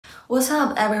What's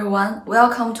up everyone?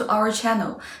 Welcome to our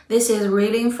channel. This is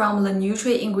Reading from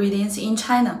Le-Nutra Ingredients in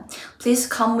China. Please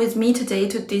come with me today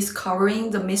to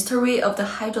discovering the mystery of the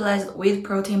hydrolyzed wheat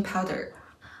protein powder.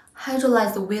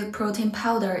 Hydrolyzed wheat protein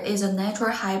powder is a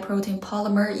natural high-protein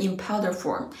polymer in powder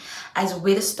form. As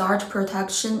wheat starch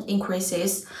production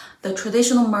increases, the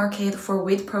traditional market for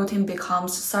wheat protein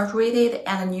becomes saturated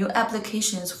and new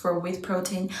applications for wheat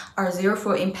protein are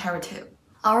therefore imperative.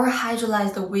 Our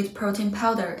hydrolyzed wheat protein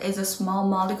powder is a small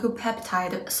molecule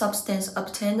peptide substance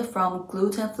obtained from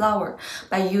gluten flour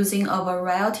by using a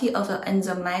variety of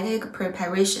enzymatic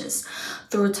preparations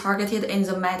through targeted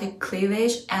enzymatic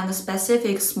cleavage and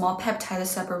specific small peptide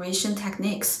separation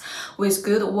techniques with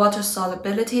good water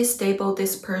solubility, stable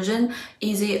dispersion,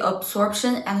 easy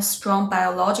absorption, and strong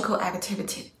biological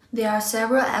activity. There are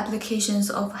several applications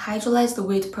of hydrolyzed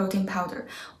wheat protein powder.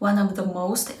 One of the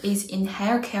most is in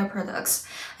hair care products.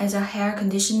 As a hair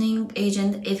conditioning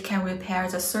agent, it can repair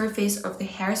the surface of the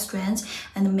hair strands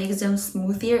and make them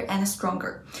smoother and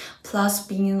stronger. Plus,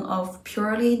 being of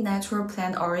purely natural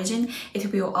plant origin,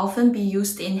 it will often be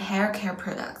used in hair care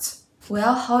products.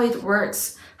 Well, how it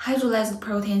works? Hydrolyzed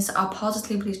proteins are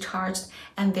positively charged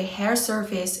and the hair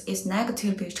surface is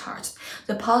negatively charged.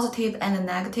 The positive and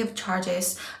negative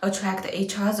charges attract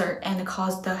each other and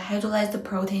cause the hydrolyzed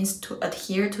proteins to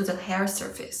adhere to the hair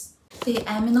surface. The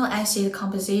amino acid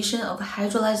composition of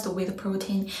hydrolyzed wheat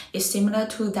protein is similar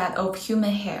to that of human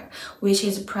hair, which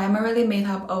is primarily made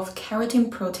up of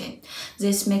keratin protein.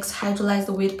 This makes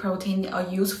hydrolyzed wheat protein a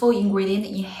useful ingredient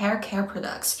in hair care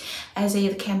products, as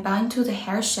it can bind to the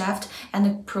hair shaft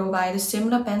and provide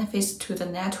similar benefits to the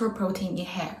natural protein in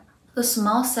hair. The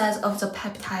small size of the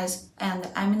peptides and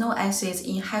amino acids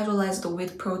in hydrolyzed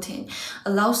wheat protein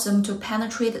allows them to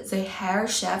penetrate the hair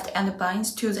shaft and bind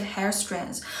to the hair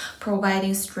strands,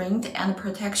 providing strength and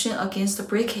protection against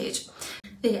breakage.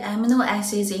 The amino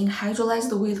acids in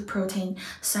hydrolyzed wheat protein,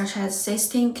 such as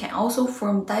cysteine, can also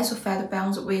form disulfide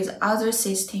bonds with other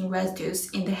cysteine residues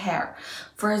in the hair,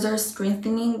 further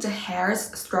strengthening the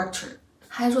hair's structure.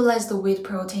 Hydrolyzed wheat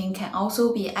protein can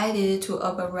also be added to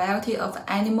a variety of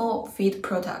animal feed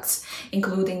products,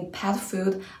 including pet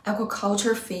food,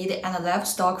 aquaculture feed, and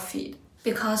livestock feed.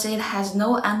 Because it has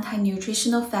no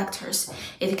anti-nutritional factors,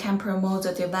 it can promote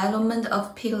the development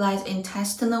of pig-like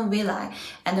intestinal villi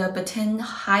and obtain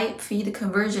high feed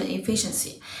conversion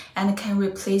efficiency, and can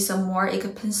replace a more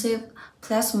expensive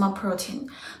plasma protein,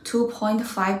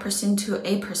 2.5% to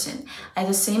 8%. At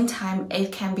the same time,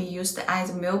 it can be used as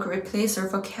a milk replacer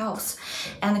for calves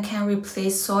and can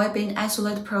replace soybean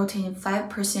isolate protein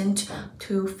 5%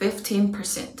 to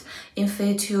 15% in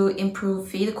feed to improve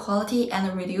feed quality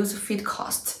and reduce feed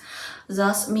costs,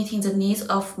 thus meeting the needs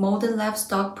of modern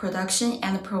livestock production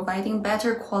and providing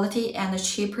better quality and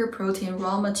cheaper protein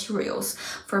raw materials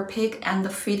for pig and the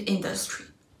feed industry.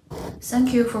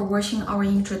 Thank you for watching our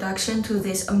introduction to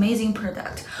this amazing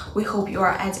product. We hope you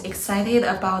are as excited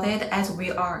about it as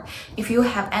we are. If you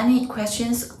have any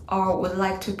questions or would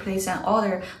like to place an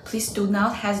order, please do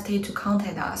not hesitate to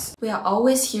contact us. We are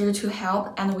always here to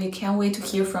help and we can't wait to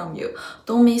hear from you.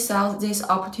 Don't miss out this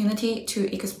opportunity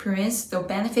to experience the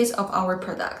benefits of our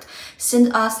product.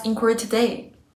 Send us inquiry today.